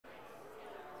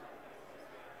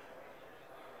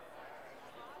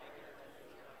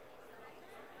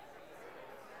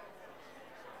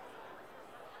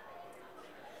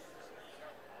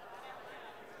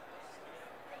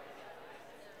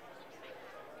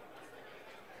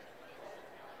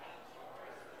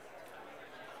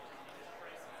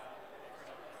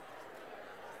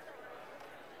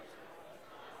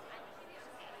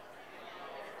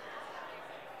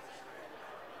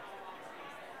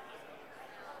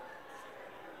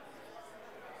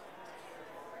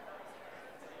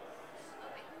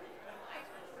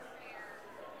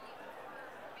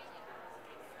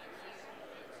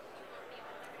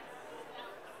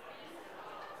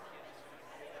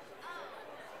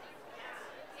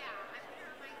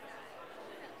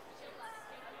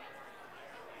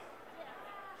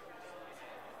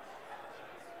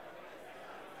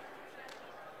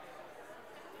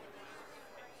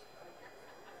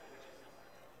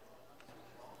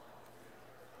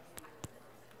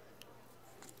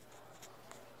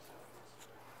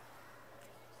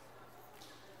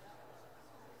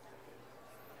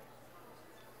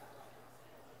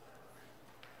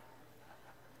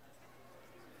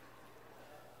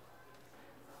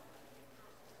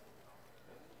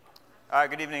All right,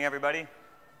 good evening, everybody.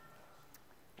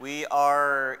 We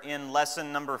are in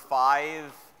lesson number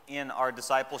 5 in our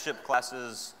discipleship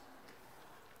classes.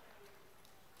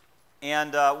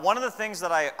 And one of the things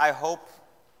that I hope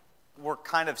we're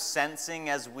kind of sensing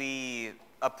as we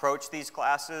approach these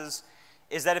classes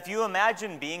is that if you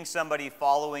imagine being somebody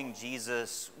following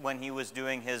Jesus when he was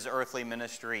doing his earthly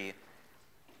ministry,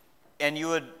 and you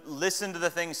would listen to the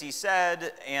things he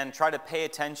said and try to pay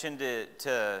attention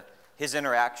to his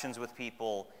interactions with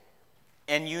people,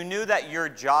 and you knew that your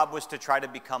job was to try to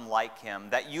become like him,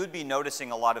 that you'd be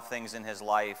noticing a lot of things in his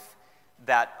life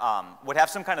that would have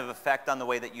some kind of effect on the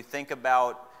way that you think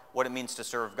about what it means to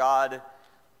serve God.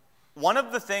 One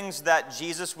of the things that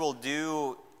Jesus will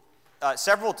do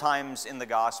several times in the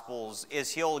Gospels is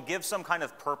he'll give some kind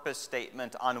of purpose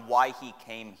statement on why he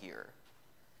came here.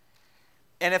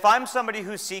 And if I'm somebody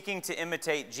who's seeking to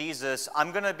imitate Jesus,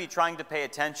 I'm going to be trying to pay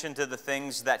attention to the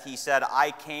things that he said,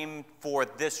 I came for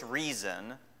this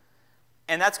reason.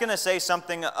 And that's going to say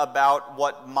something about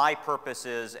what my purpose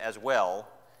is as well.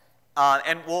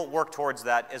 And we'll work towards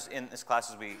that in this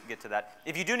class as we get to that.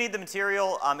 If you do need the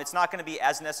material, it's not going to be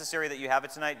as necessary that you have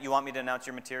it tonight. You want me to announce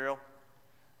your material?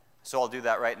 So I'll do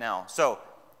that right now. So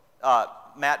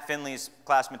Matt Finley's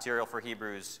class material for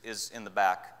Hebrews is in the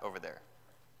back over there.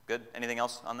 Good? Anything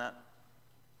else on that?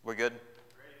 We're good?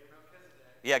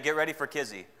 Yeah, get ready for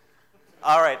Kizzy.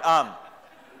 All right.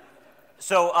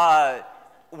 So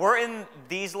we're in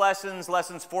these lessons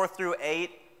 4 through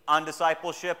 8 on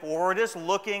discipleship, where we're just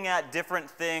looking at different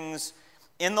things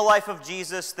in the life of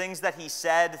Jesus, things that he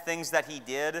said, things that he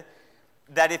did,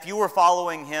 that if you were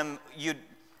following him,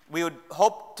 we would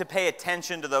hope to pay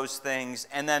attention to those things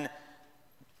and then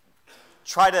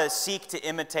try to seek to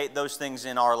imitate those things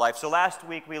in our life. So last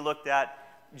week we looked at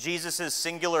Jesus'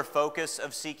 singular focus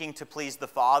of seeking to please the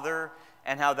Father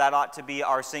and how that ought to be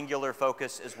our singular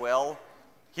focus as well.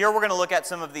 Here we're going to look at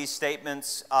some of these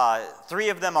statements. 3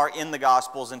 of them are in the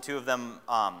Gospels and 2 of them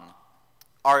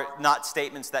are not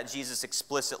statements that Jesus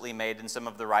explicitly made in some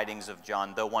of the writings of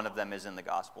John, though one of them is in the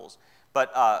Gospels.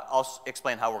 But I'll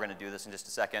explain how we're going to do this in just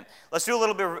a second. Let's do a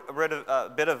little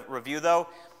bit of review, though.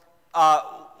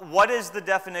 What is the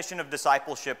definition of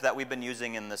discipleship that we've been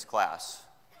using in this class?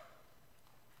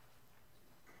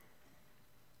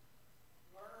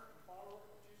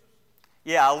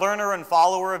 Yeah, a learner and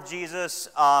follower of Jesus,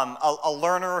 a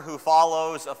learner who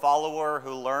follows, a follower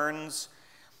who learns.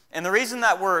 And the reason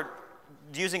that we're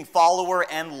using follower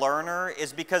and learner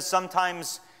is because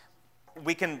sometimes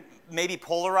we can maybe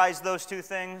polarize those two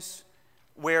things,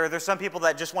 where there's some people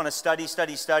that just want to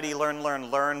study,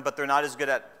 learn, but they're not as good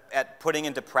at putting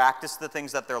into practice the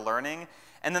things that they're learning.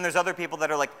 And then there's other people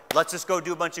that are like, let's just go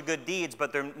do a bunch of good deeds,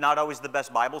 but they're not always the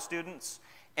best Bible students.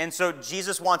 And so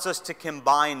Jesus wants us to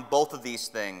combine both of these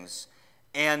things.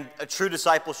 And a true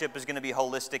discipleship is going to be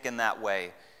holistic in that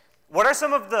way. What are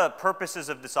some of the purposes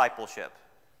of discipleship?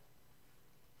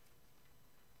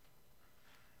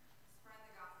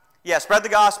 Spread the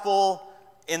gospel.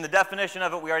 In the definition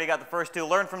of it, we already got the first 2.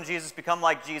 Learn from Jesus, become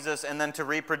like Jesus, and then to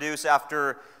reproduce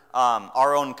after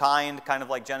our own kind of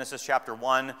like Genesis chapter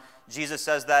 1. Jesus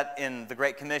says that in the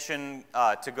Great Commission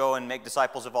to go and make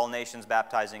disciples of all nations,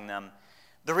 baptizing them.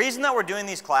 The reason that we're doing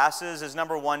these classes is,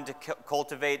 number 1, to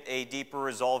cultivate a deeper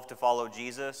resolve to follow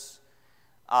Jesus,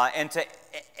 and to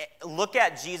look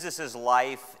at Jesus'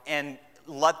 life and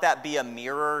let that be a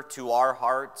mirror to our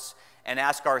hearts and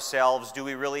ask ourselves, do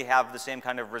we really have the same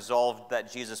kind of resolve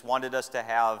that Jesus wanted us to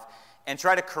have, and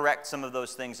try to correct some of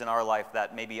those things in our life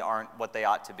that maybe aren't what they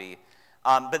ought to be.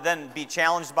 But then be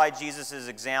challenged by Jesus'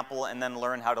 example and then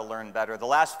learn how to learn better. The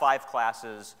last 5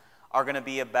 classes are going to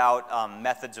be about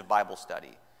methods of Bible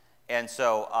study. And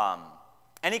so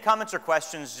any comments or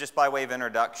questions just by way of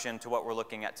introduction to what we're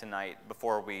looking at tonight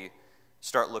before we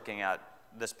start looking at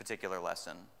this particular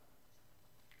lesson?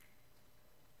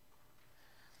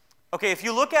 Okay, if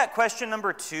you look at question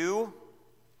number 2,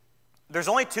 there's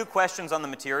only 2 questions on the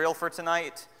material for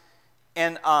tonight.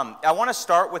 And I want to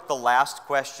start with the last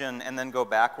question and then go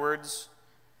backwards.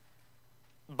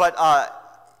 But I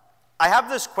have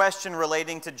this question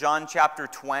relating to John chapter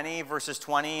 20, verses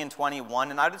 20 and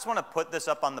 21. And I just want to put this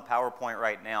up on the PowerPoint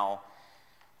right now.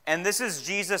 And this is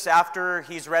Jesus after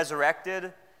he's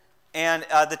resurrected. And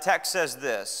the text says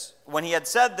this: when he had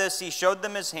said this, he showed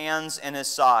them his hands and his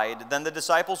side. Then the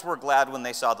disciples were glad when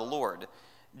they saw the Lord.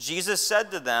 Jesus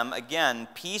said to them again,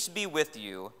 peace be with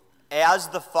you. As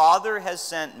the Father has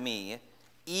sent me,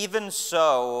 even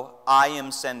so I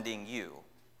am sending you.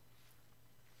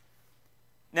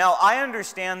 Now, I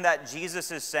understand that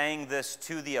Jesus is saying this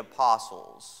to the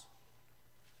apostles.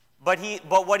 But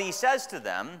what he says to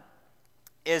them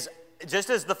is, just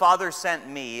as the Father sent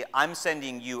me, I'm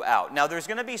sending you out. Now, there's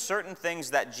going to be certain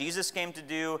things that Jesus came to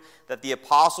do, that the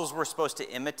apostles were supposed to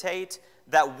imitate,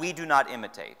 that we do not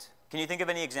imitate. Can you think of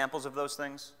any examples of those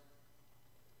things?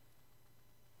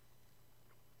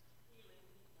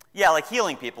 Yeah, like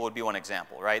healing people would be one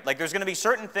example, right? Like there's going to be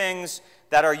certain things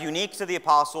that are unique to the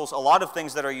apostles, a lot of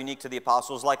things that are unique to the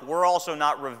apostles, like we're also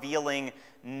not revealing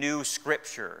new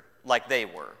scripture like they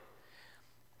were.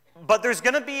 But there's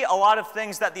going to be a lot of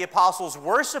things that the apostles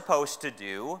were supposed to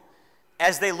do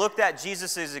as they looked at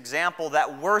Jesus' example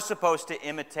that we're supposed to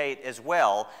imitate as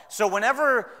well. So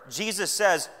whenever Jesus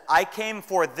says, I came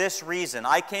for this reason,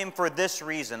 I came for this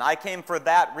reason, I came for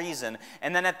that reason,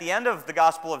 and then at the end of the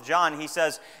Gospel of John, he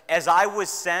says, as I was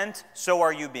sent, so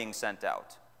are you being sent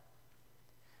out.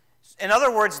 In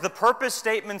other words, the purpose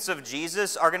statements of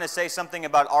Jesus are going to say something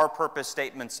about our purpose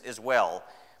statements as well.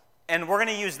 And we're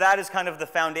going to use that as kind of the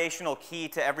foundational key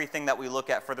to everything that we look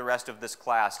at for the rest of this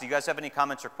class. Do you guys have any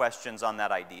comments or questions on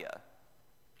that idea?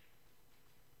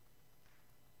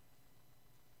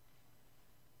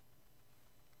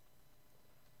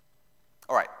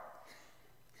 All right.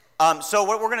 So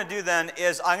what we're going to do then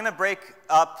is I'm going to break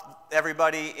up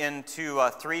everybody into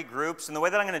 3 groups. And the way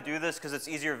that I'm going to do this, because it's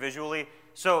easier visually,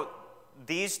 so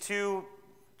these 2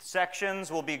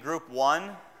 sections will be group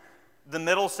 1. The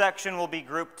middle section will be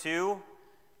group 2,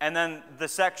 and then the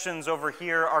sections over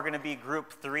here are going to be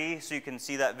group 3, so you can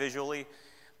see that visually.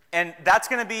 And that's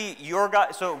going to be your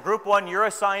guys. So group 1, your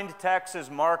assigned text is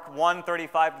Mark 1,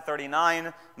 35 to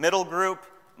 39. Middle group,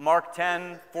 Mark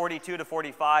 10, 42 to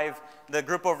 45. The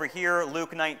group over here,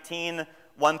 Luke 19,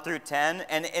 1 through 10.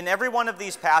 And in every one of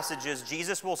these passages,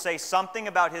 Jesus will say something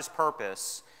about his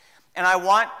purpose. And I'm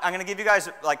going to give you guys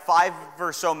like 5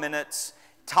 or so minutes.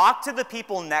 Talk to the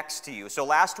people next to you. So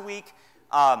last week,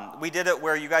 we did it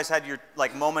where you guys had your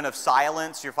moment of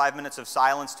silence, your 5 minutes of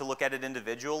silence to look at it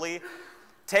individually.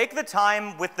 Take the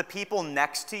time with the people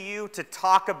next to you to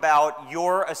talk about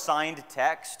your assigned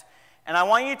text. And I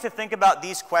want you to think about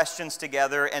these questions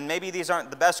together. And maybe these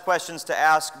aren't the best questions to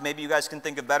ask. Maybe you guys can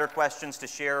think of better questions to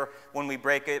share when we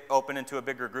break it open into a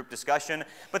bigger group discussion.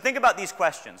 But think about these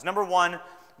questions. Number 1,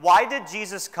 why did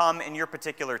Jesus come in your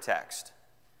particular text?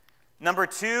 Number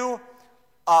 2,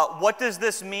 what does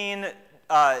this mean?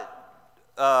 What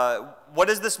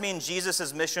does this mean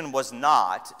Jesus' mission was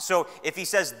not? So if he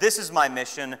says, this is my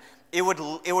mission, it would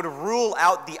rule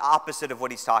out the opposite of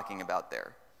what he's talking about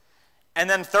there. And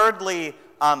then thirdly,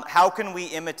 how can we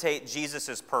imitate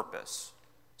Jesus' purpose?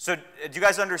 So do you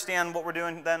guys understand what we're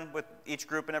doing then with each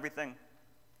group and everything?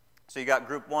 So you got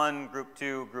group 1, group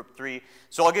 2, group 3.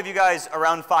 So I'll give you guys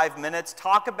around 5 minutes.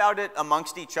 Talk about it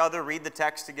amongst each other, read the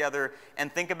text together, and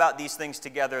think about these things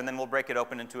together, and then we'll break it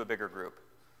open into a bigger group.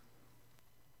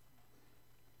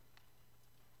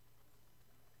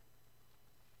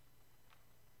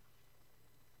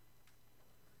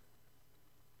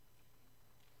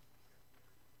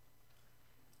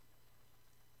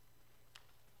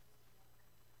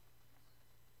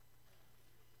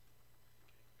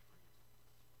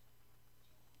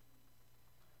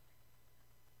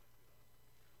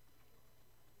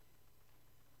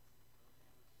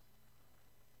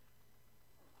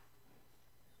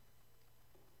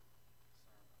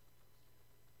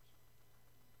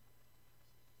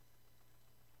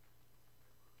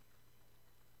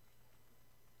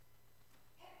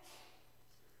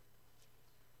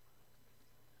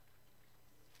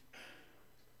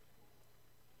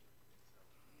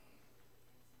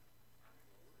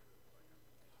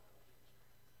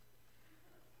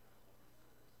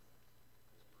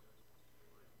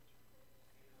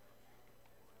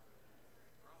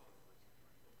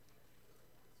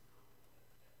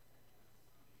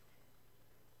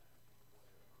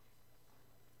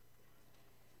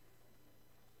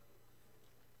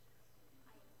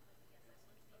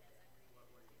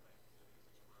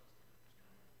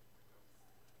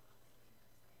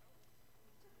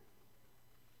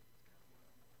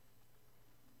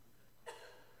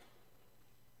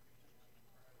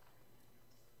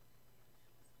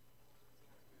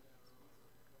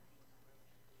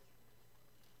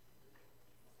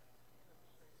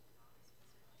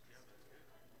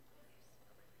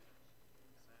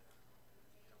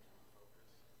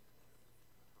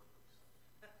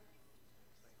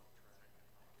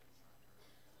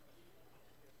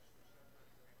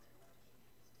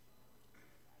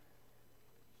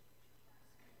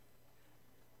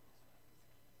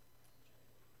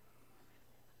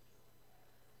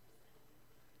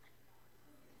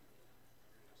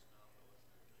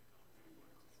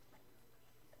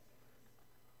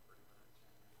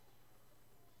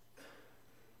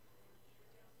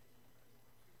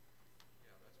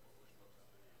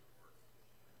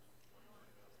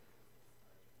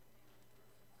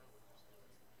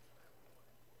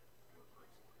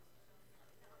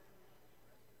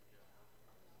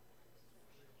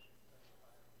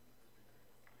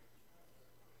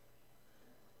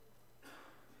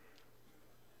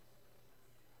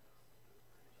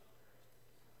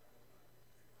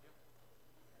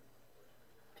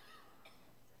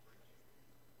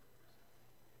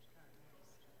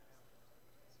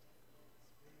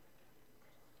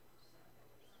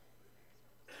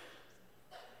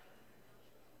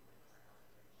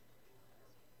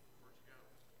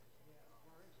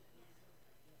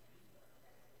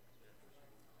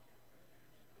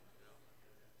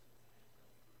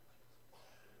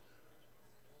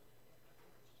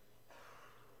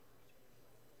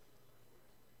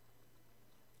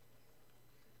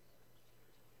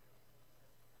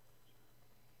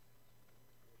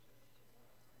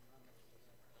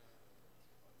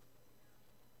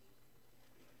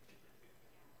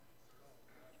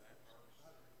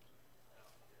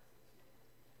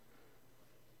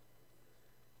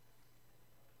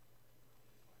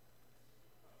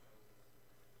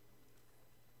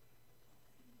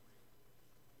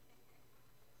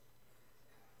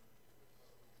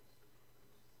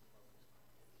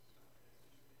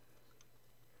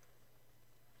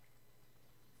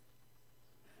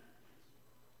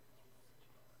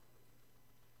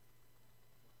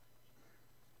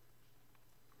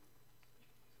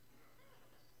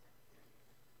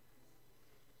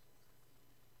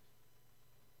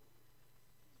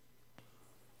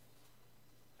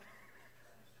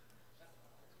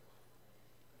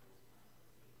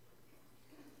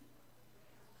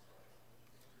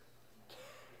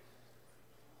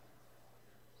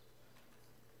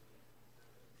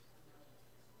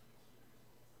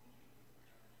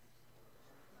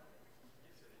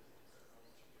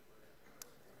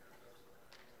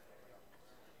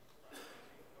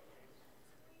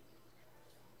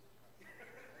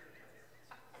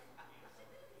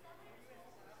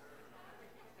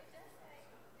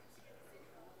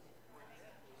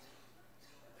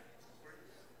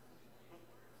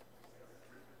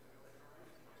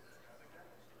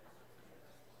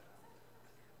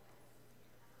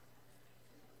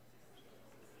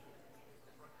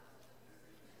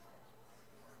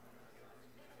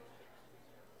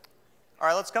 All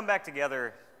right, let's come back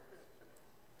together.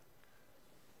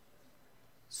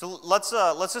 So let's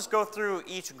just go through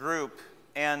each group,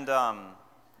 and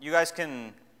you guys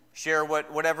can share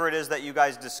whatever it is that you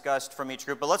guys discussed from each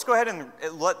group. But let's go ahead and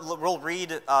we'll read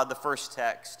the first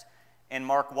text in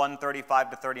Mark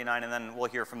 1:35 to 39, and then we'll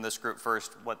hear from this group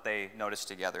first what they noticed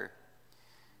together.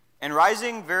 And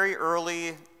rising very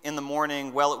early in the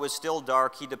morning, while it was still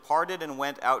dark, he departed and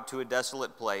went out to a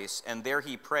desolate place, and there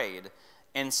he prayed.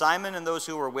 And Simon and those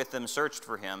who were with him searched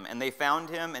for him, and they found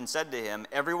him and said to him,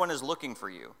 "Everyone is looking for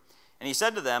you." And he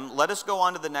said to them, "Let us go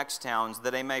on to the next towns,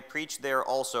 that I may preach there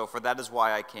also, for that is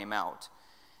why I came out."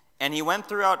 And he went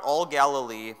throughout all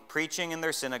Galilee, preaching in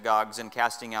their synagogues and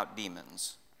casting out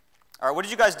demons. All right, what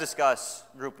did you guys discuss,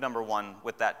 group number one,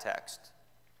 with that text?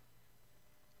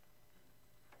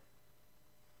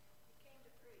 He came to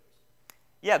preach.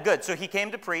 Yeah, good. So he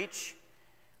came to preach.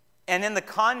 And in the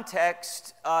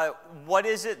context, what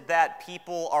is it that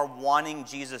people are wanting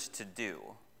Jesus to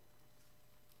do?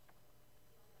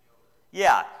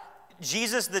 Yeah,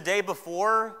 Jesus the day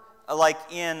before, like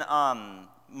in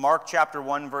Mark chapter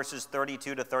 1, verses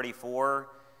 32 to 34,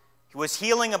 he was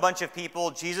healing a bunch of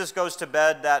people. Jesus goes to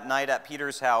bed that night at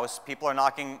Peter's house. People are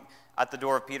knocking at the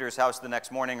door of Peter's house the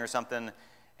next morning or something,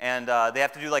 and they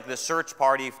have to do like the search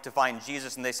party to find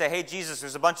Jesus. And they say, "Hey, Jesus,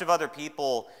 there's a bunch of other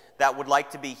people that would like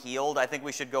to be healed. I think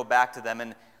we should go back to them."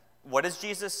 And what does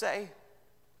Jesus say?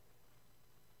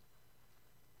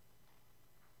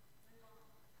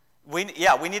 We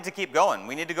need to keep going.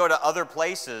 We need to go to other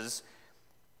places.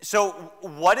 So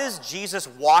what is Jesus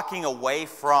walking away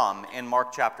from in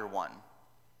Mark chapter 1?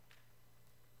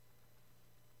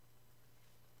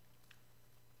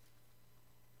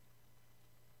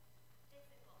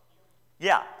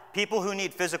 Yeah, people who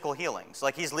need physical healings.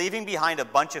 Like he's leaving behind a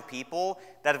bunch of people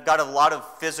that have got a lot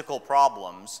of physical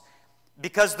problems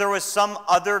because there was some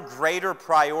other greater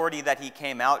priority that he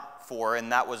came out for,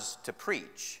 and that was to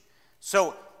preach.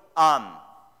 So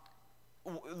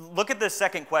look at this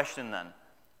second question then.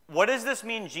 What does this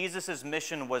mean Jesus'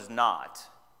 mission was not?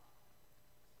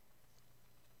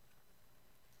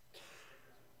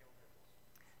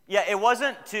 Yeah, it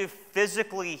wasn't to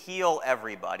physically heal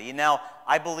everybody. Now,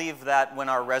 I believe that when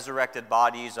our resurrected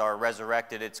bodies are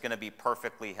resurrected, it's going to be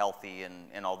perfectly healthy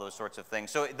and all those sorts of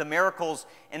things. So the miracles,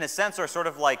 in a sense, are sort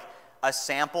of like a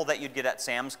sample that you'd get at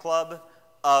Sam's Club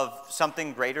of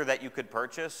something greater that you could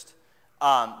purchase.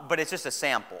 But it's just a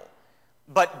sample.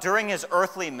 But during his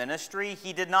earthly ministry,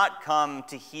 he did not come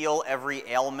to heal every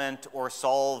ailment or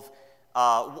solve.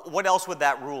 What else would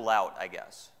that rule out, I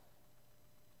guess?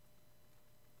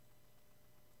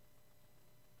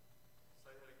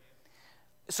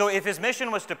 So if his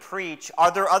mission was to preach, are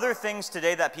there other things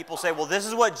today that people say, well, this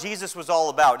is what Jesus was all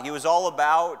about? He was all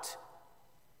about...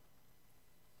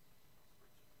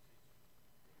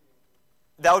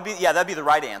 that'd be the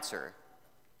right answer.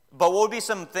 But what would be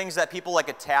some things that people like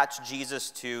attach Jesus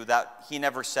to that he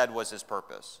never said was his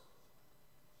purpose?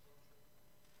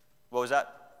 What was that?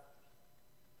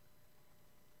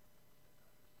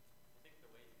 I think the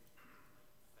way you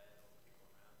fed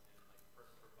people around him, like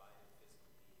provided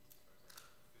physical needs,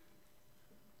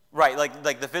 food. Right,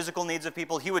 like the physical needs of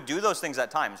people. He would do those things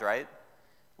at times, right?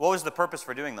 What was the purpose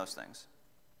for doing those things?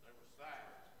 They were signs.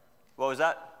 What was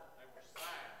that? They were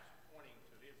signs pointing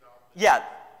to his office.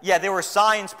 Yeah, they were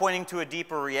signs pointing to a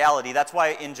deeper reality. That's why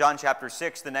in John chapter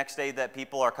 6, the next day that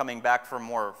people are coming back for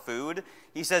more food,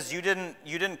 he says, you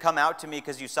didn't come out to me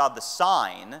because you saw the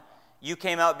sign. You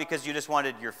came out because you just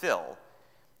wanted your fill.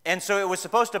 And so it was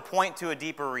supposed to point to a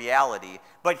deeper reality.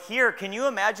 But here, can you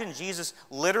imagine Jesus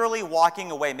literally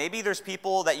walking away? Maybe there's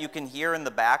people that you can hear in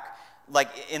the back, like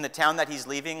in the town that he's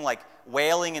leaving, like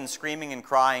wailing and screaming and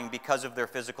crying because of their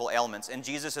physical ailments. And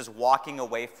Jesus is walking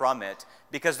away from it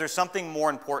because there's something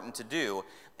more important to do,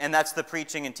 and that's the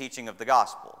preaching and teaching of the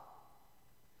gospel.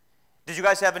 Did you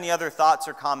guys have any other thoughts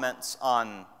or comments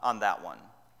on that one?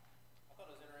 I thought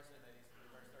it was interesting that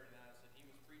in verse 39 it said he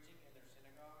was preaching in their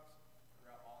synagogues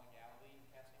throughout all in Galilee and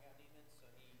casting out demons. So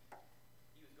he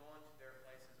was going to their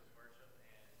places of worship, and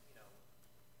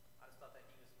I just thought that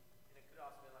he was, and it could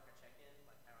also be like a check-in,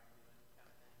 like how are you doing kind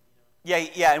of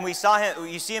thing, Yeah, and we saw him.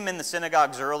 You see him in the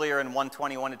synagogues earlier in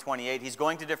 1:21 to 28. He's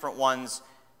going to different ones.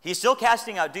 He's still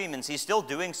casting out demons. He's still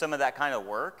doing some of that kind of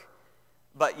work.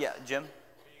 But yeah, Jim.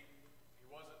 He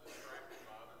wasn't distracted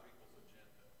by other people's agenda.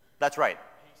 That's right.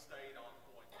 He stayed on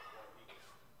point with what he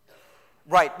was.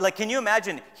 Right. Like, can you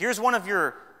imagine? Here's one of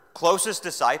your closest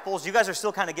disciples. You guys are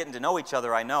still kind of getting to know each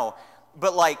other, I know.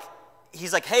 But like,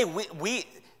 he's like, hey,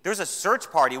 there's a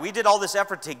search party. We did all this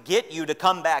effort to get you to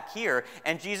come back here,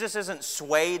 and Jesus isn't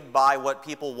swayed by what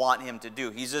people want him to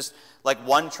do. He's just like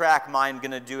one-track mind,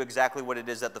 going to do exactly what it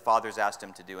is that the Father's asked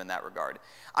him to do in that regard.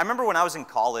 I remember when I was in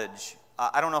college,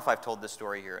 I don't know if I've told this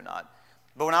story here or not,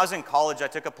 but when I was in college, I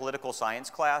took a political science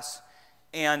class,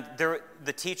 and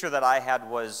the teacher that I had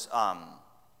was,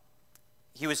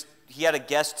 he had a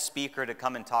guest speaker to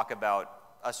come and talk about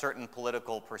a certain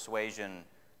political persuasion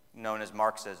known as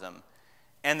Marxism.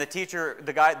 And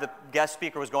the guest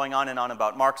speaker was going on and on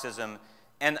about Marxism.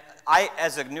 And I,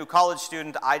 as a new college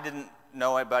student, I didn't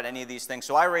know about any of these things.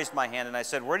 So I raised my hand and I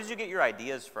said, "Where did you get your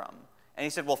ideas from?" And he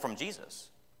said, "Well, from Jesus."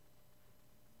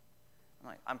 I'm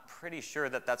like, I'm pretty sure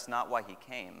that that's not why he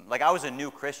came. Like, I was a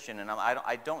new Christian, and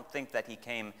I don't think that he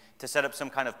came to set up some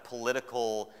kind of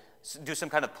do some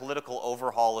kind of political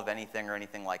overhaul of anything or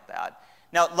anything like that.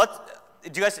 Now,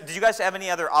 did you guys have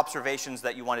any other observations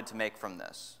that you wanted to make from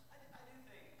this? I do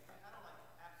think, I don't like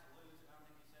absolutes, and I don't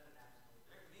think you said an absolute.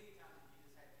 There are many times that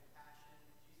Jesus had compassion,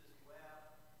 Jesus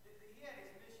wept. He had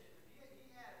his mission, but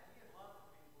he had love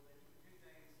for people, that he would do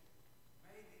things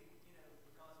maybe, because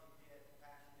he had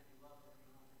compassion and he loved them and he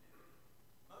wanted to do it.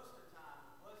 Most of the time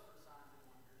it was for signs and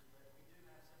wonders, but we do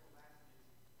have several passages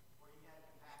where he had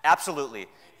compassion. Absolutely.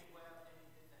 And he wept and he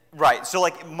did things. Right, so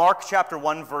like Mark chapter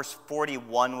 1 verse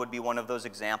 41 would be one of those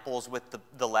examples with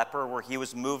the leper where he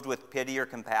was moved with pity or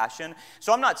compassion.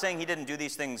 So I'm not saying he didn't do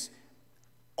these things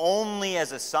only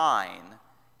as a sign.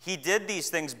 He did these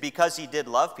things because he did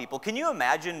love people. Can you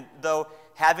imagine, though,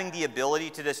 having the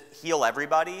ability to just heal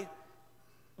everybody,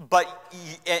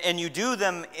 and you do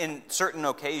them in certain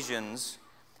occasions,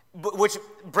 which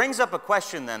brings up a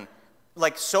question then,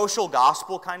 like social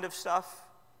gospel kind of stuff?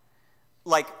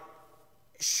 Like,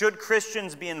 should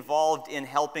Christians be involved in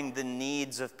helping the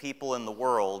needs of people in the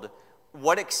world?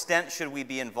 What extent should we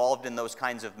be involved in those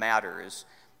kinds of matters?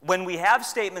 When we have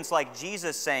statements like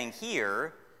Jesus saying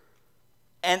here,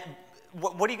 and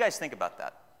what do you guys think about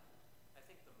that? I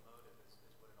think the motive is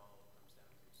what it all comes down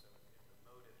to. So if the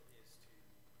motive is to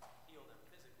heal them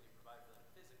physically, provide for them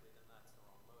physically, then that's the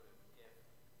wrong motive. If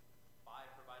by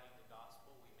providing the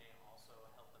gospel, we may also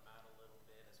help them out a little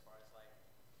bit as far as like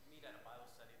meet at a Bible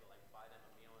study, but like buy them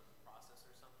a meal in the process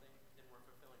or something, then we're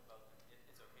fulfilling both.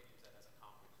 It's okay to use that as a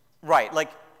compliment. Right, like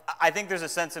I think there's a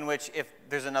sense in which if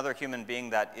there's another human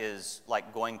being that is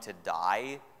like going to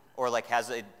die or like has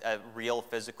a real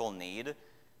physical need,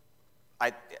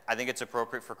 I think it's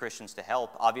appropriate for Christians to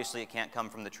help. Obviously, it can't come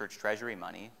from the church treasury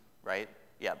money, right?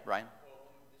 Yeah, Brian?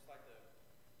 Well, just like the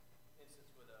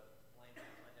instance with a lame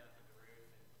man went down to the roof,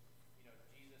 and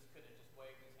Jesus could have just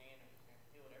waved his hand and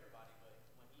healed everybody, but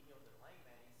when he healed the lame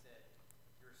man, he said,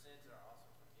 "Your sins are also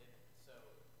forgiven." So,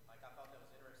 like, I thought that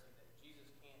was interesting that Jesus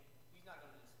he's not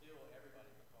going to just heal everybody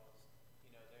because,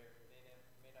 they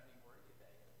may not be worthy of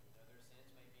that. Their sins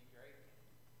may be great,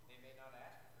 and they may not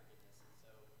ask for forgiveness, and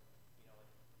so,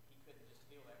 he couldn't just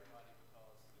heal everybody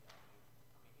because,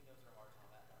 he knows their hearts and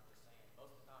all that, but I'm just saying,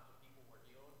 most of the time when people were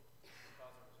healed, because there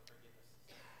was a forgiveness of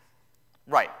sins.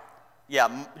 Right. Yeah,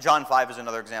 John 5 is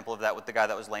another example of that with the guy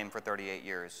that was lame for 38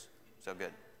 years. So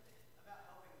good. About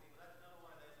helping people, that's another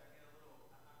one of those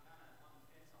I'm kind of on the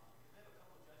fence on. Because we have a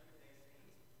couple of Judgment Day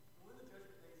scenes. One of the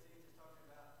Judgment Day scenes is talking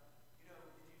about, did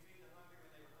you feed the hungry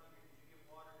when they were hungry? Did you give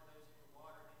water to those who were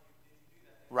water? Did you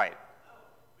do that? Right. No.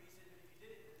 But he said, but if you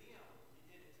did it to them, you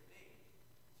did it to me.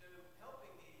 So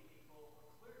helping needy people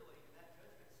clearly in that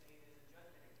judgment scene is a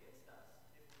judgment against us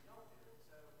if we don't do it.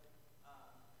 So,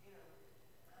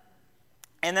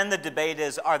 And then the debate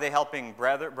is, are they helping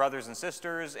brothers and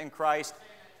sisters in Christ?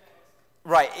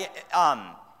 Right.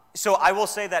 So I will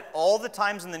say that all the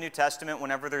times in the New Testament,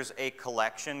 whenever there's a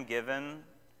collection given,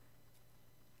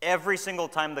 every single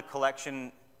time the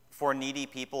collection for needy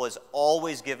people is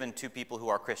always given to people who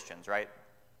are Christians, right?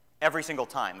 Every single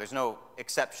time. There's no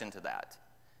exception to that.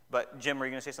 But Jim, were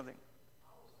you going to say something? I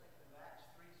was thinking of Acts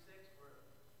 3:6 where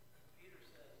Peter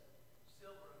says,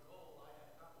 "Silver and gold I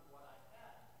have none of what I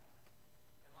have."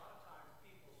 And a lot of times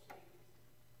people see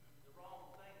the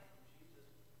wrong thing from Jesus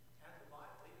and the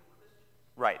Bible, even Christians.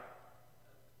 Right.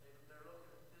 They're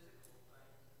looking at physical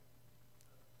things.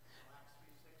 Acts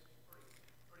 3:6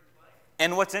 is pretty plain.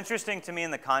 And what's interesting to me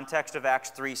in the context of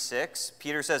Acts 3:6,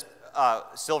 Peter says,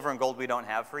 silver and gold we don't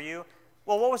have for you.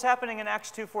 Well, what was happening in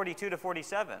Acts 2:42 to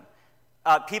 47?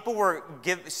 People were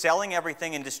selling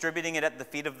everything and distributing it at the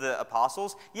feet of the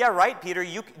apostles. Yeah, right, Peter,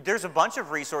 there's a bunch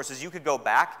of resources you could go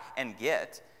back and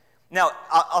get. Now,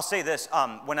 I'll say this.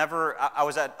 Whenever I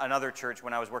was at another church,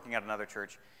 when I was working at another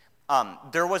church,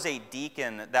 there was a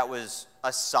deacon that was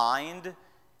assigned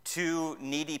to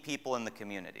needy people in the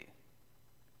community.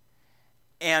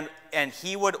 And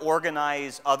he would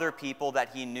organize other people that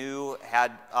he knew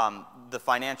had the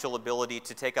financial ability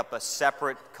to take up a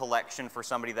separate collection for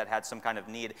somebody that had some kind of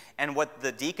need. And what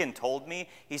the deacon told me,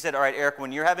 he said, all right, Eric,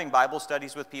 when you're having Bible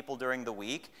studies with people during the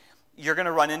week, you're going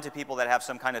to run into people that have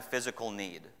some kind of physical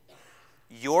need.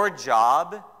 Your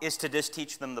job is to just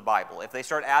teach them the Bible. If they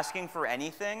start asking for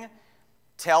anything,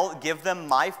 give them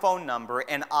my phone number,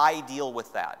 and I deal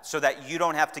with that so that you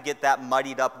don't have to get that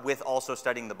muddied up with also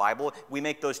studying the Bible. We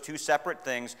make those two separate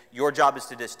things. Your job is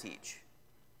to just teach.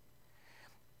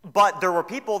 But there were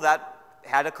people that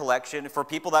had a collection for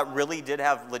people that really did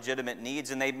have legitimate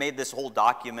needs, and they made this whole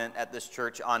document at this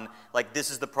church on, like, this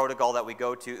is the protocol that we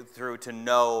go through to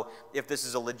know if this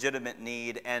is a legitimate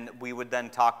need, and we would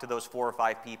then talk to those 4 or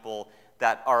 5 people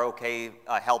that are okay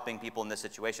helping people in this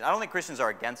situation. I don't think Christians are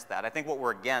against that. I think what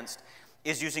we're against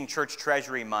is using church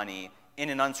treasury money in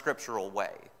an unscriptural way.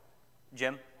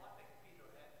 Jim? Well, I think Peter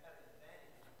had an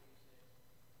advantage when he said,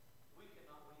 we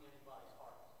cannot win anybody's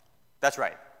heart. That's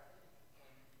right.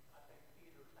 And I think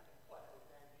Peter had quite an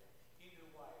advantage. He knew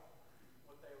what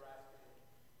they were asking him.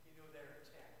 He knew their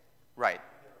intent. Right.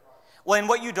 Well, and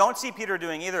what you don't see Peter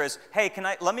doing either is, hey,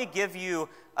 let me give you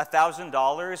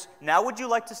 $1,000. Now would you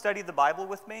like to study the Bible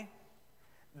with me?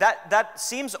 That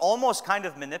seems almost kind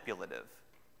of manipulative.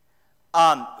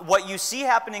 What you see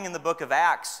happening in the book of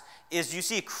Acts is you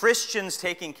see Christians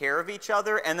taking care of each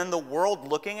other, and then the world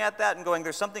looking at that and going,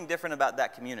 there's something different about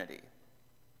that community.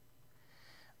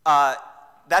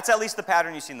 That's at least the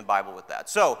pattern you see in the Bible with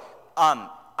that. So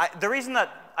the reason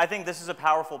that I think this is a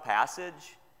powerful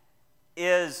passage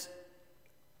is,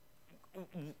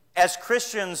 as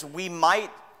Christians,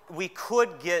 we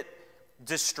could get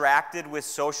distracted with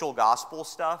social gospel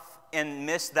stuff and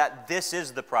miss that this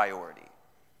is the priority.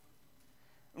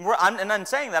 And I'm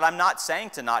saying that, I'm not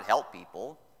saying to not help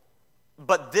people,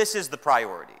 but this is the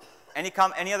priority. Any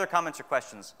other comments or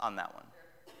questions on that one?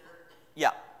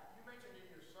 Yeah. You mentioned in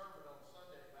your sermon on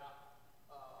Sunday about,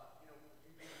 you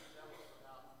being zealous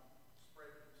about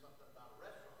spreading something about a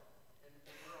restaurant, and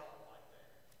we're all like that.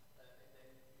 And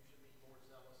then you should be more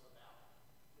zealous about,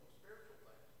 spiritual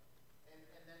things.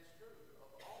 And that's true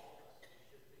of all of us, it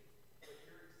should be. But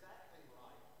you're exactly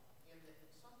right in that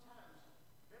sometimes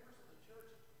members of the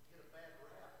church get a bad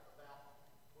rap about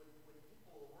when people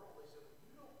in the world, they say, well,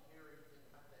 you don't care anything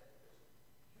about that because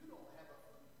you don't have a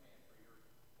food pantry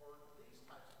or these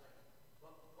types of things.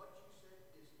 But what you said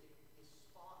is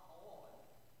spot on,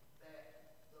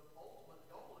 that the ultimate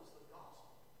goal is the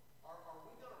gospel. Are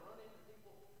we going to run into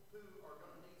people who are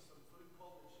going to need some food,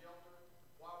 clothing, shelter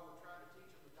while we're trying to teach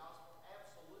them the gospel?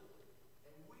 Absolutely.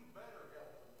 And we better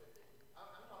help them with it.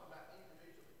 I'm talking about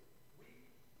individually.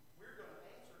 We're going to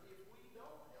answer if we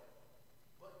don't help them.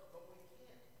 But we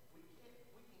can't. We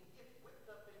can get whipped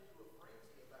up into a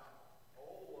frenzy about,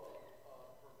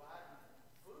 providing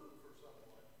food for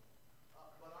someone.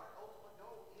 But our ultimate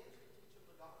goal is to teach them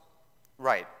the gospel.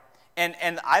 Right.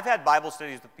 And I've had Bible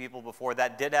studies with people before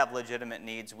that did have legitimate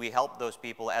needs. We helped those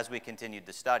people as we continued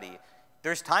to study.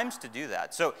 There's times to do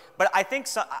that. So, but I think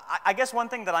I guess one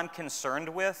thing that I'm concerned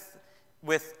with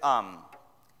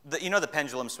the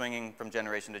pendulum swinging from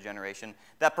generation to generation,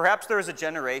 that perhaps there is a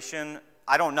generation,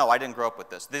 I don't know, I didn't grow up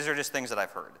with this. These are just things that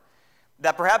I've heard.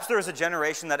 That perhaps there is a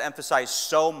generation that emphasized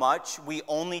so much, we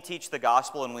only teach the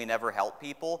gospel and we never help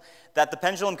people, that the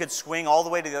pendulum could swing all the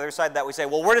way to the other side, that we say,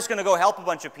 well, we're just going to go help a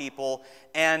bunch of people,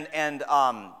 and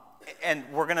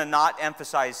we're going to not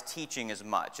emphasize teaching as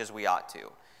much as we ought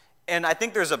to. And I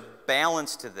think there's a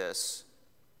balance to this.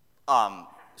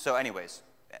 So anyways,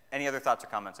 any other thoughts or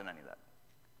comments on any of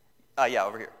that? Yeah,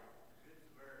 over here.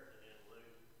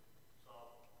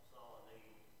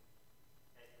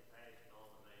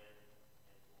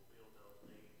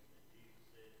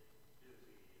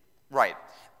 Right.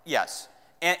 Yes.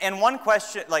 And one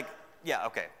question, yeah,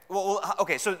 okay. Well,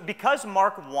 okay, so because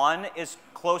Mark 1 is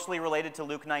closely related to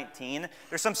Luke 19,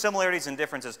 there's some similarities and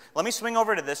differences. Let me swing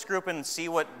over to this group and see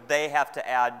what they have to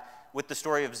add with the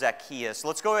story of Zacchaeus.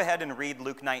 Let's go ahead and read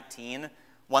Luke 19,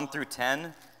 1 through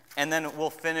 10, and then we'll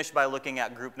finish by looking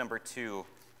at group number 2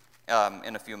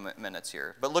 in a few minutes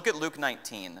here. But look at Luke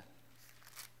 19.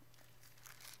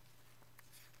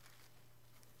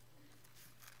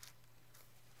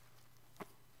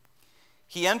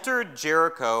 He entered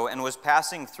Jericho and was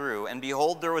passing through, and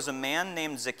behold, there was a man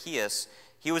named Zacchaeus.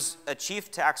 He was a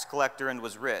chief tax collector and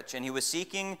was rich, and he was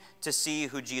seeking to see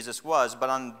who Jesus was, but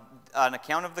on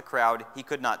account of the crowd, he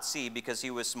could not see because he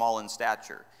was small in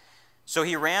stature. So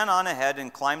he ran on ahead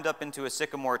and climbed up into a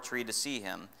sycamore tree to see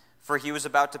him, for he was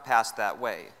about to pass that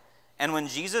way. And when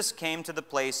Jesus came to the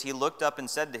place, he looked up and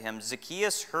said to him,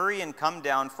 Zacchaeus, hurry and come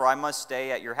down, for I must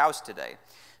stay at your house today.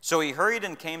 So he hurried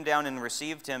and came down and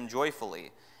received him joyfully.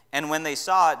 And when they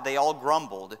saw it, they all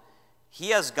grumbled,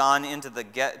 he has gone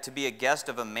to be a guest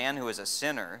of a man who is a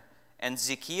sinner. And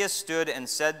Zacchaeus stood and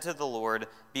said to the Lord,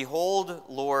 Behold,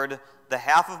 Lord, the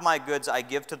half of my goods I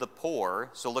give to the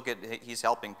poor. So look at, he's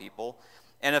helping people.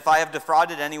 And if I have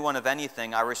defrauded anyone of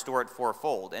anything, I restore it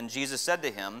fourfold. And Jesus said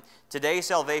to him, Today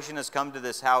salvation has come to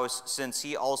this house, since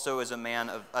he also is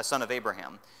a son of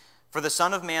Abraham. For the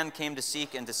Son of Man came to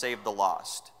seek and to save the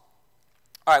lost.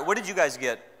 All right, what did you guys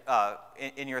get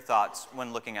in your thoughts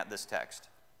when looking at this text?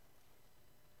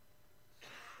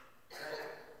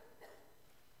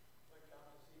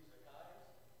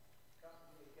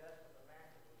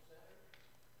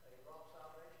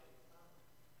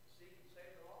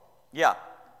 Yeah.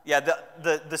 Yeah,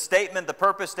 the statement, the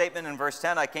purpose statement in verse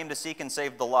 10, I came to seek and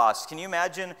save the lost. Can you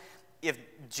imagine if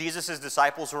Jesus'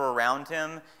 disciples were around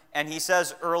him and he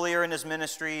says earlier in his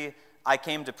ministry, I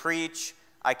came to preach,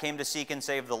 I came to seek and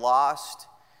save the lost.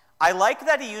 I like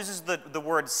that he uses the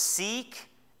word seek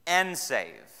and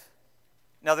save.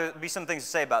 Now, there'll be some things to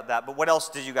say about that, but what else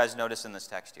did you guys notice in this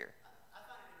text here? I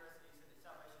find it interesting he said that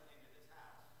salvation came to this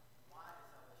house. Why did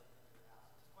salvation come to this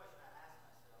house? It's a question I ask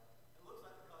myself. It looks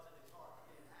like because of his heart.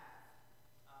 He didn't have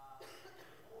to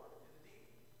the poor, to the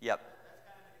needy. Yep. That's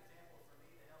kind of an example for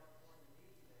me to help the poor and the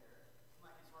needy there. Seemed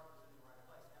like his heart was in the right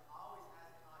place. Now, I always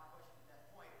ask an odd question at that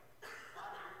point.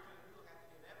 Why do your two people have to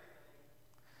give everything?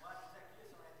 Why does Zacchaeus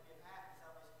only have to give half and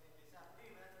salvation came to his house?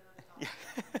 Anyway, that's another topic.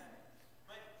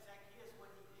 But Zacchaeus,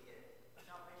 what he did,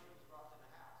 salvation was brought to the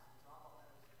house. So I thought that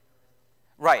was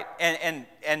interesting. Right,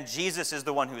 and Jesus is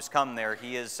the one who's come there.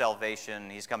 He is salvation.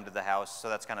 He's come to the house, so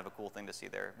that's kind of a cool thing to see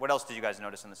there. What else did you guys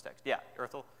notice in this text? Yeah,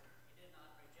 Earthel? He did not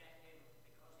reject him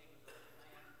because he was a good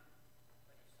man,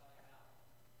 but he sought him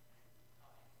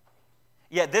out.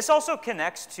 Yeah, this also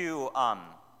connects to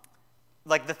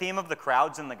like the theme of the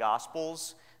crowds in the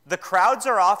Gospels. The crowds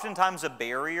are oftentimes a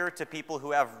barrier to people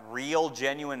who have real,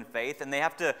 genuine faith, and they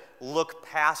have to look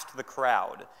past the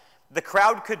crowd. The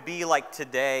crowd could be like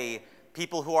today,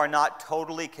 people who are not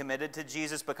totally committed to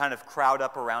Jesus, but kind of crowd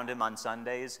up around him on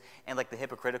Sundays, and like the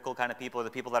hypocritical kind of people, or the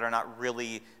people that are not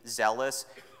really zealous.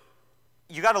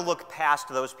 You got to look past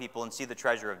those people and see the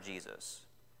treasure of Jesus.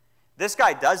 This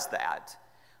guy does that.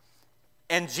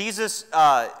 And Jesus,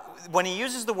 when he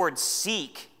uses the word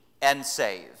seek and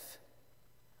save,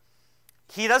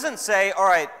 he doesn't say, all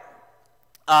right,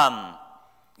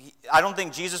 I don't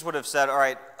think Jesus would have said, all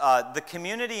right, the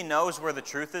community knows where the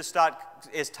truth is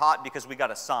taught because we got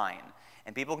a sign.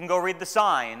 And people can go read the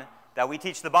sign that we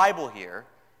teach the Bible here.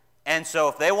 And so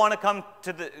if they want to come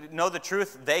to know the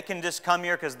truth, they can just come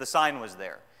here because the sign was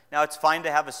there. Now, it's fine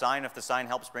to have a sign if the sign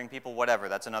helps bring people, whatever.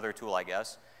 That's another tool, I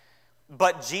guess.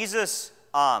 But Jesus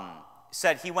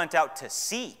said he went out to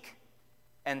seek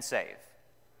and save.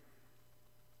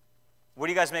 What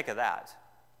do you guys make of that?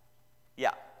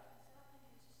 Yeah.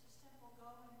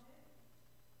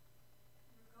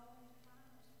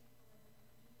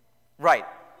 Right.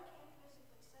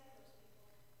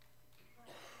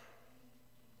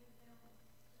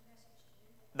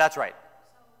 That's right.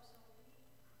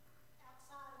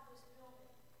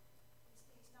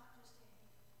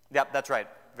 Yep, that's right.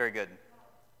 Very good.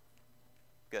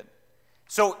 Good.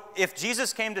 So if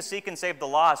Jesus came to seek and save the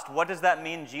lost, what does that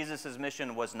mean Jesus'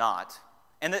 mission was not?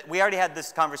 And we already had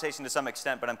this conversation to some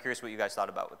extent, but I'm curious what you guys thought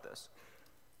about with this.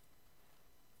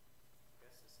 I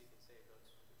guess to seek and save those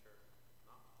which are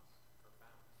not lost or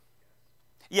found,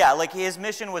 I guess. Yeah, like his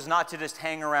mission was not to just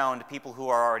hang around people who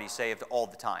are already saved all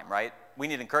the time, right? We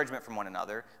need encouragement from one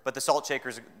another, but the salt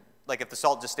shakers, like if the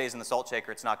salt just stays in the salt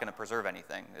shaker, it's not going to preserve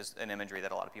anything, is an imagery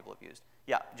that a lot of people have used.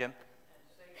 Yeah, Jim? And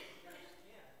saving your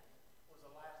skin was the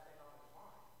last thing on his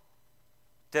mind.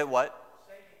 Did what?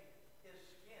 Saving his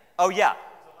skin Oh, yeah. was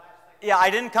the last thing. Yeah, I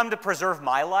didn't come to preserve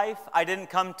my life. I didn't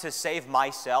come to save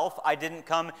myself. I didn't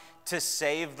come to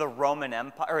save the Roman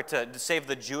Empire, or to save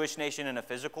the Jewish nation in a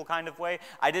physical kind of way.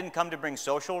 I didn't come to bring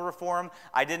social reform.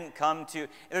 I didn't come to...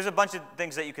 There's a bunch of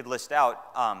things that you could list out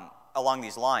along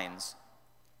these lines.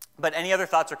 But any other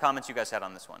thoughts or comments you guys had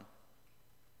on this one?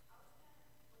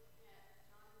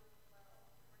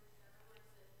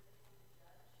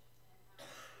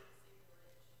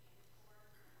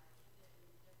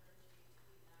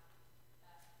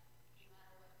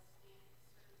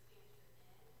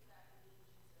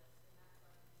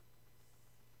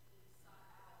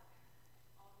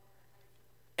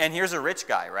 And here's a rich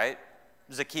guy, right?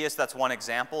 Zacchaeus, that's one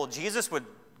example. Jesus would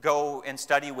go and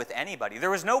study with anybody. There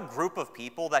was no group of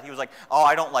people that he was like, oh,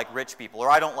 I don't like rich people, or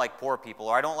I don't like poor people,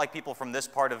 or I don't like people from this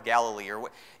part of Galilee, or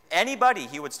anybody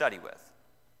he would study with.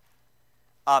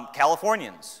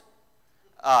 Californians.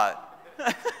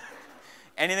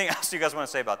 Anything else you guys want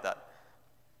to say about that?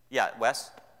 Yeah, Wes?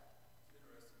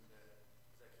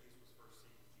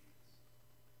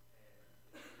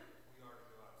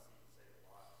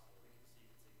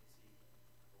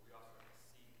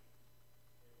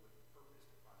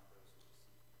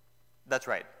 That's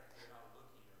right.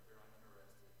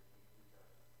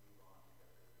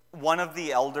 One of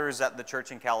the elders at the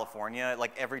church in California,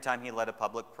 like every time he led a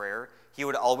public prayer, he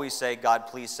would always say, God,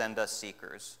 please send us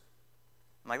seekers.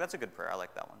 I'm like, that's a good prayer. I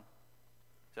like that one.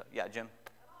 So, yeah, Jim?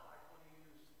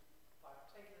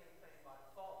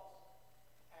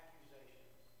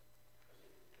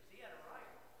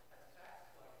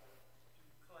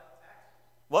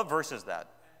 What verse is that?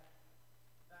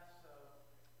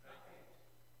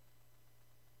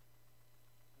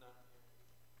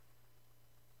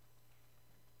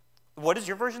 What does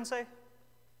your version say? It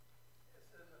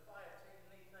says, if I have taken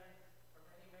anything from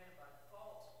any man by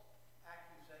false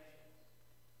accusations.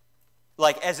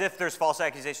 Like as if there's false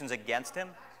accusations against him?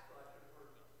 Tax collectors were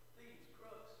thieves,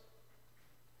 crooks,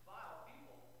 vile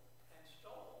people, and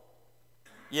stole.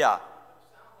 Yeah. It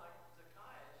sounds like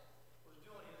Zacchaeus was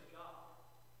doing his job.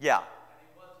 Yeah. And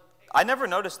he wasn't taking, I never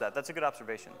noticed that. That's a good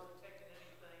observation. he wasn't taking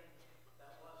anything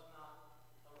that was not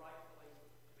rightfully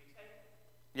to be taken.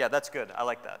 Yeah, that's good. I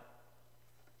like that.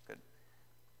 Good.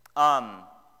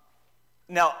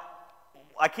 Now,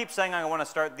 I keep saying I want to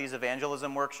start these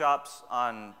evangelism workshops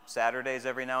on Saturdays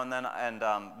every now and then, and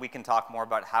we can talk more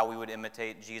about how we would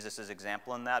imitate Jesus'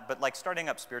 example in that. But like starting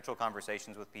up spiritual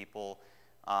conversations with people,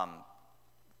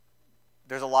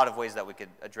 there's a lot of ways that we could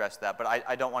address that, but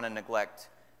I don't want to neglect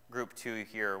group 2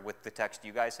 here with the text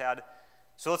you guys had.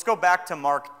 So let's go back to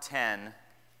Mark 10.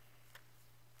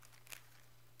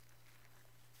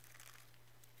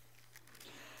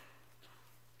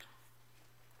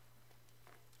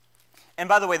 And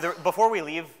by the way, before we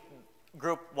leave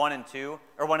group 1 and 2,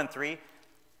 or 1 and 3,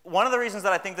 one of the reasons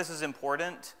that I think this is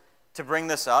important to bring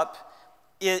this up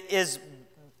is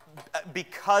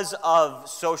because of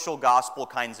social gospel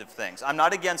kinds of things. I'm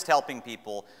not against helping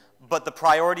people, but the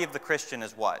priority of the Christian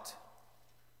is what?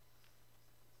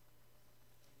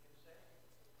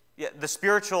 Yeah, the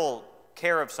spiritual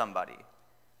care of somebody.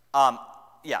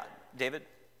 Yeah, David?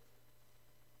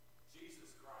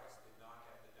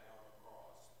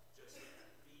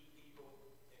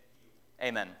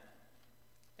 Amen.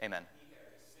 Amen. He had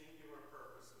a singular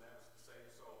purpose, and that was to save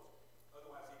souls.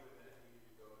 Otherwise, he wouldn't have needed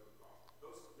to go to the cross.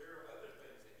 There are other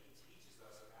things that he teaches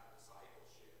us about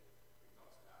discipleship. He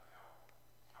talks about how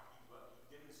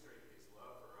he demonstrated his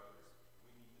love for others.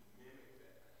 We need to mimic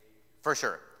that behavior. For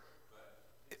sure. But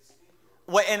it's singular.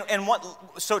 Well,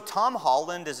 so Tom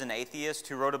Holland is an atheist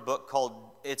who wrote a book called,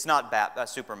 it's not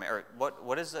Superman, or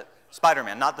what is it?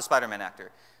 Spider-Man, not the Spider-Man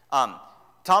actor.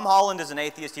 Tom Holland is an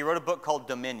atheist. He wrote a book called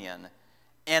Dominion.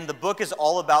 And the book is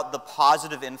all about the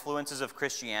positive influences of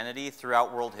Christianity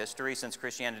throughout world history since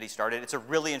Christianity started. It's a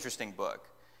really interesting book.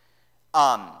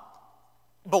 But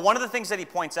one of the things that he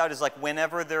points out is like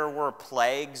whenever there were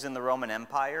plagues in the Roman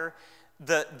Empire,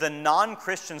 the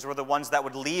non-Christians were the ones that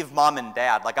would leave mom and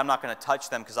dad. Like, I'm not going to touch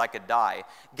them because I could die.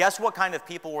 Guess what kind of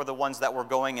people were the ones that were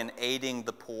going and aiding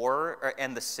the poor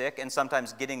and the sick and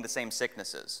sometimes getting the same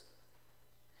sicknesses?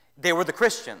 They were the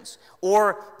Christians.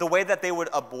 Or the way that they would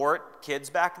abort kids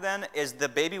back then is the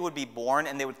baby would be born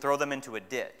and they would throw them into a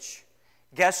ditch.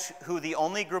 Guess who the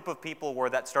only group of people were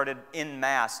that started en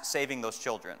masse saving those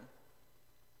children?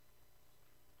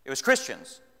 It was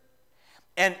Christians.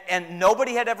 And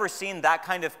nobody had ever seen that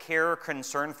kind of care or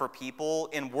concern for people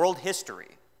in world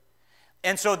history.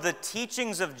 And so the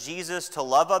teachings of Jesus to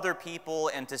love other people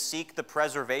and to seek the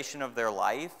preservation of their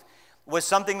life was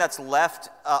something that's left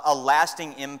a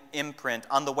lasting imprint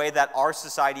on the way that our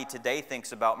society today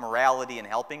thinks about morality and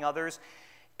helping others.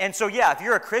 And so, yeah, if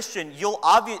you're a Christian, you'll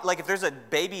obviously, like if there's a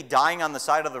baby dying on the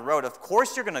side of the road, of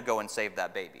course you're going to go and save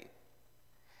that baby.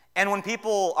 And when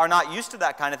people are not used to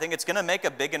that kind of thing, it's going to make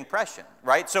a big impression,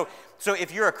 right? So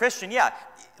if you're a Christian, yeah,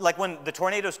 like when the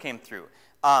tornadoes came through,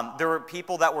 there were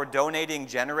people that were donating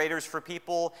generators for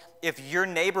people. If your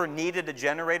neighbor needed a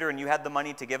generator and you had the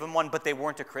money to give them one, but they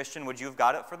weren't a Christian, would you have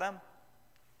got it for them?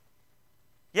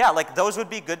 Yeah, like those would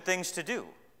be good things to do.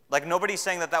 Like nobody's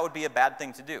saying that that would be a bad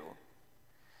thing to do.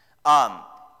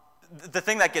 The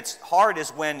thing that gets hard is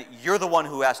when you're the one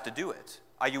who has to do it.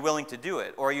 Are you willing to do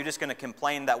it? Or are you just going to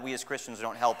complain that we as Christians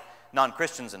don't help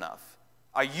non-Christians enough?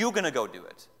 Are you going to go do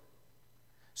it?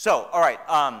 So, all right,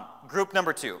 group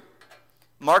number 2.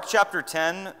 Mark chapter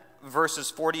 10,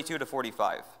 verses 42 to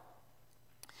 45.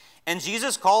 And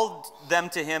Jesus called them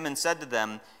to him and said to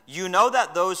them, "You know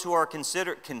that those who are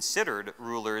considered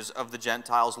rulers of the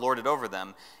Gentiles lord it over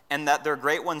them, and that their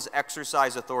great ones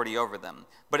exercise authority over them.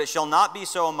 But it shall not be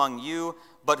so among you,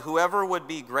 but whoever would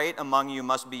be great among you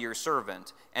must be your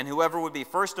servant, and whoever would be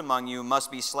first among you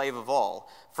must be slave of all.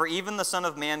 For even the Son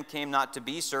of Man came not to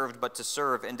be served, but to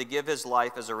serve, and to give his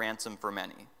life as a ransom for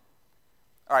many."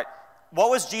 All right,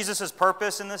 what was Jesus'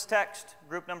 purpose in this text,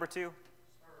 group number 2?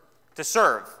 To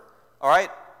serve. All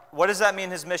right, what does that mean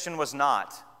his mission was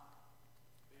not?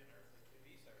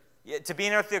 Yeah, to be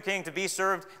an earthly king, to be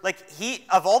served. Like,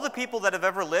 of all the people that have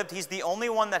ever lived, he's the only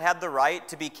one that had the right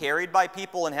to be carried by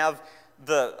people and have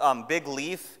the big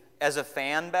leaf as a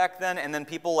fan back then, and then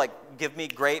people like give me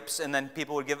grapes, and then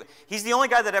people would give. He's the only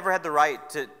guy that ever had the right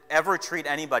to ever treat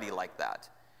anybody like that.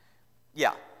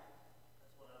 Yeah. That's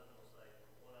what I was going to say.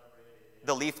 What I read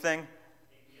The leaf thing?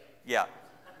 Yeah.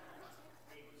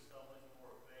 he was so much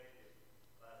more effective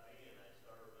by being a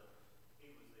servant.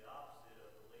 He was the opposite of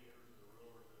the leaders, the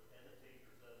rulers, and the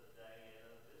teachers of the day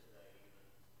and of this day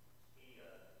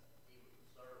even. He was a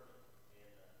servant,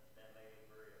 and that made him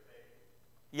very effective.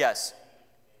 Yes.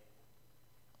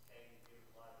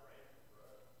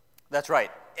 That's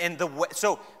right. And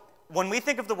so when we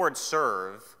think of the word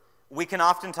serve, we can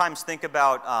oftentimes think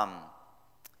about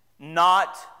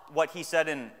not what he said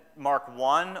in Mark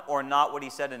 1 or not what he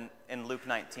said in Luke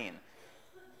 19.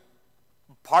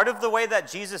 Part of the way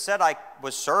that Jesus said I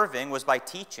was serving was by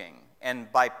teaching and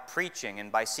by preaching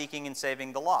and by seeking and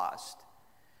saving the lost.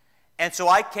 And so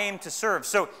I came to serve.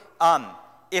 So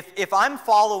if I'm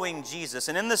following Jesus,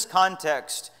 and in this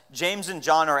context, James and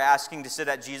John are asking to sit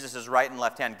at Jesus' right and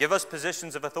left hand. Give us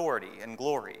positions of authority and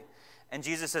glory. And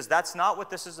Jesus says, that's not what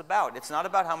this is about. It's not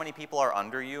about how many people are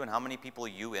under you and how many people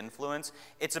you influence.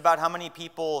 It's about how many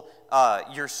people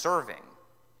you're serving.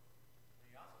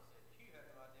 He also said, you have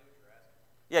no idea what you're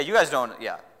asking. Yeah, you guys don't,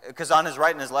 yeah. Because on his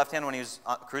right and his left hand when he was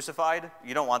crucified,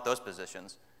 you don't want those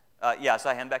positions. Yeah, so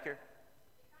I hand back here.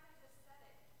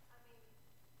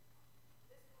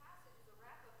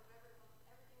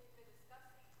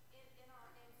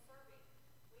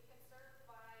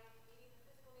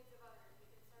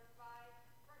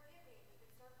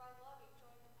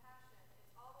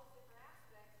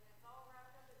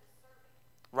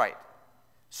 Right.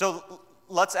 So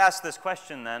let's ask this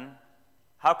question then.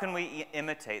 How can we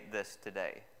imitate this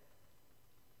today?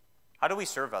 How do we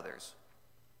serve others?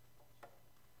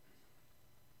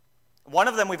 One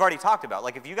of them we've already talked about.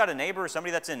 Like if you got a neighbor or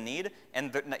somebody that's in need,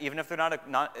 and even if they're not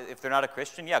a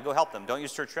Christian, yeah, go help them. Don't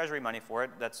use church treasury money for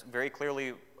it. That's very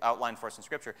clearly outlined for us in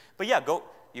Scripture. But yeah, go.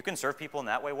 You can serve people in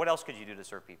that way. What else could you do to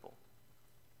serve people?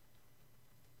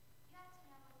 You have to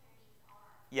know what their needs are.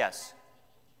 Yes.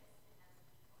 You have to take interest in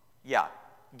those people. Yeah,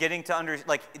 getting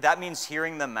to that means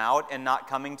hearing them out and not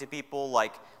coming to people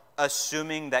like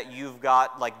assuming that you've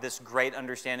got like this great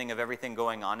understanding of everything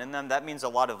going on in them. That means a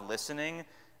lot of listening,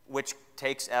 which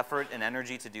takes effort and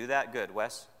energy to do that. Good,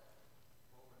 Wes?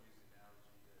 Well, we're using the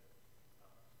analogy that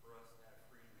for us to have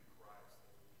freedom in Christ,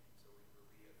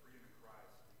 we have freedom in Christ,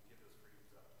 we give those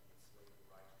freedoms up and get slave to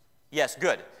righteousness. Yes,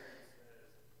 good.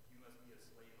 You must be a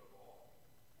slave of all.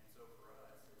 And so for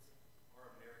us, it's our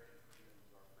American freedoms,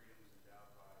 our freedoms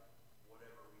endowed by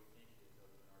whatever we think is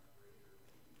other than our Creator.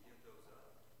 We can give those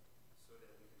up so that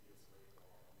we can be a slave of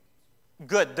all.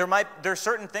 Good. There's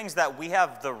certain things that we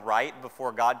have the right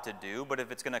before God to do, but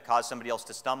if it's going to cause somebody else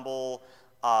to stumble,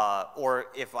 or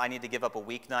if I need to give up a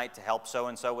weeknight to help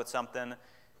so-and-so with something,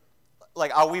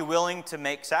 like, are we willing to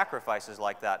make sacrifices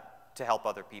like that to help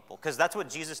other people? Because that's what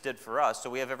Jesus did for us, so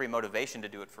we have every motivation to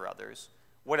do it for others.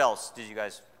 What else do you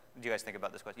guys think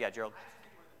about this question? Yeah, Gerald? I just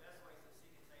think one of the best ways to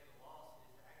seek and save the lost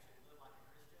is to actually live like a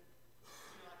Christian.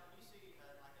 You know, like when you see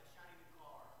like a shiny new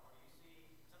car, or you see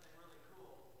something really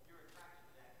cool, you're attracted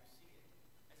to that. You see it.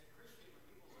 As a Christian, when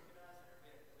people look at us, and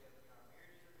our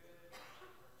marriages are good, our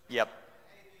children Yep. are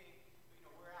behaving,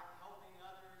 we're out helping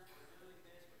others, we're doing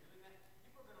this, we're doing that.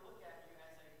 People are going to look at you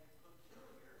as a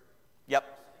peculiar. Yep.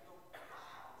 And they go,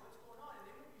 wow, what's going on?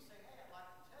 And then when you say, hey, I'd like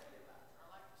to tell you about it, or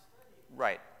I'd like to study it,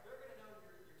 Right. they're going to know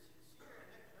you're sincere, and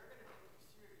they're going to take you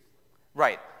seriously.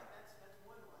 Right. That's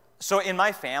one way. So in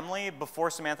my family,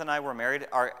 before Samantha and I were married,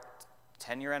 our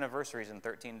 10-year anniversary is in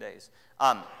 13 days.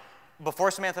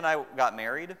 Before Samantha and I got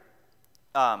married,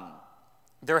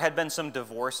 there had been some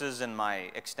divorces in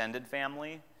my extended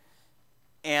family,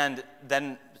 and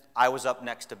then I was up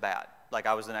next to bat. Like,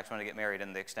 I was the next one to get married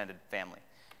in the extended family.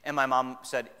 And my mom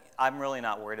said, I'm really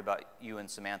not worried about you and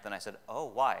Samantha. And I said, oh,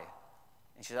 why?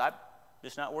 And she said, I'm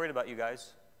just not worried about you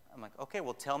guys. I'm like, okay,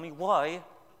 well, tell me why.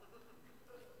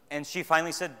 And she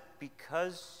finally said,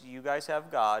 because you guys have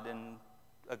God and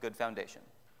a good foundation.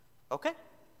 Okay.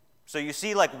 So you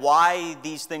see like why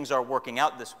these things are working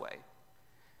out this way.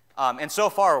 And so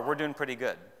far, we're doing pretty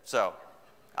good. So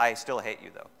I still hate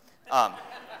you, though. All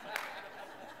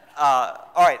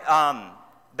right.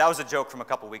 That was a joke from a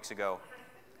couple weeks ago.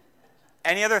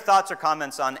 Any other thoughts or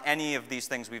comments on any of these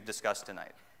things we've discussed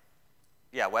tonight?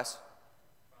 Yeah, Wes?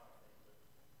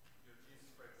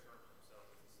 Jesus Christ terms himself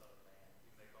as the Son of Man.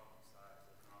 Even they call him Messiah, so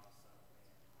he's not the Son of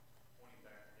Man. Pointing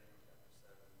back to Daniel chapter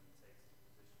 7, when he takes his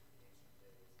position in the ancient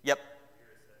days. Yep.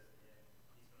 Here it says to him,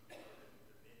 he's going to be given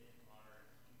dominion, honor,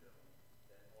 and kingdom,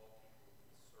 that all people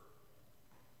will serve him.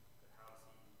 But how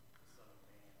is he the Son of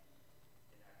Man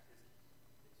enact his kingdom?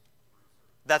 It's through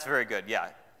service. That's very good,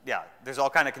 yeah. Yeah, there's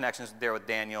all kind of connections there with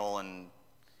Daniel, and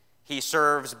he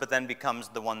serves, but then becomes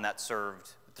the one that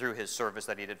served through his service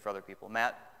that he did for other people.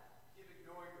 Matt? You've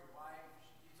ignored your wife.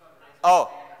 She's on the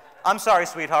Oh, I'm sorry,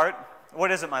 sweetheart.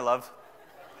 What is it, my love?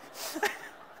 I was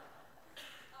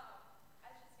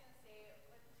just gonna say,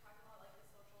 when we talk about like the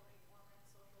social reform and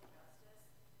social justice,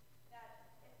 that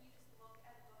if you just look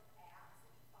at the book of Acts and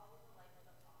you follow the life of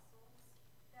the apostles,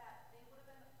 that they would have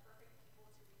been the perfect people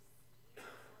to receive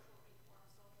social reform,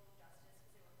 social justice,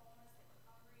 because they were homeless, they were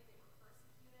hungry, they were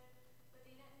persecuted, but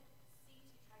they didn't seek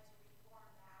to try to reform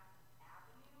that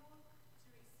avenue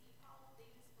to receive help. They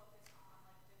just focused on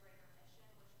like the greater mission,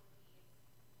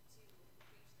 which would be to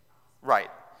preach the gospel. Right.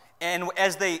 And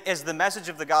as the message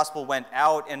of the gospel went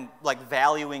out and like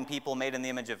valuing people made in the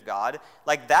image of God,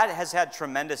 like that has had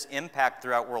tremendous impact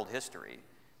throughout world history.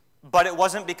 But it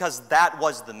wasn't because that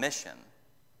was the mission.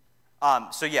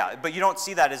 So yeah, but you don't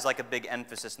see that as like a big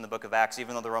emphasis in the book of Acts,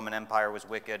 even though the Roman Empire was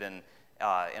wicked and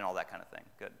all that kind of thing.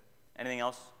 Good. Anything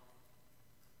else?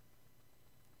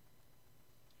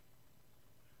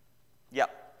 Yep.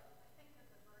 I think that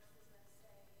the verses that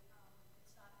say it's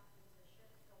not the physician,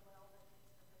 the well that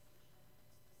needs the physician,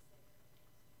 it's the sick.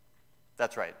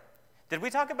 That's right. Did we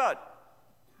talk about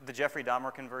the Jeffrey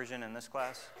Dahmer conversion in this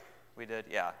class? We did,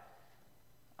 yeah.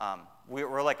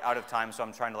 We're like out of time, so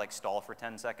I'm trying to like stall for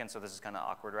 10 seconds, so this is kind of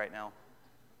awkward right now.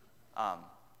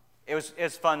 It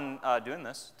was fun doing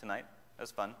this tonight. It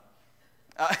was fun.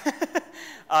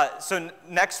 So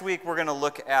next week we're going to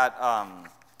look at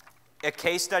a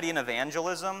case study in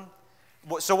evangelism.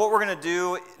 So what we're going to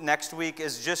do next week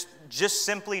is just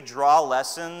simply draw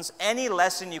lessons, any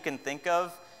lesson you can think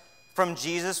of from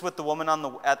Jesus with the woman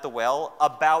at the well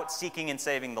about seeking and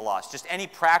saving the lost. Just any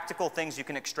practical things you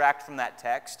can extract from that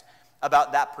text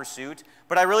about that pursuit.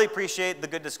 But I really appreciate the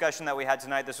good discussion that we had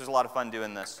tonight. This was a lot of fun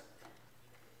doing this.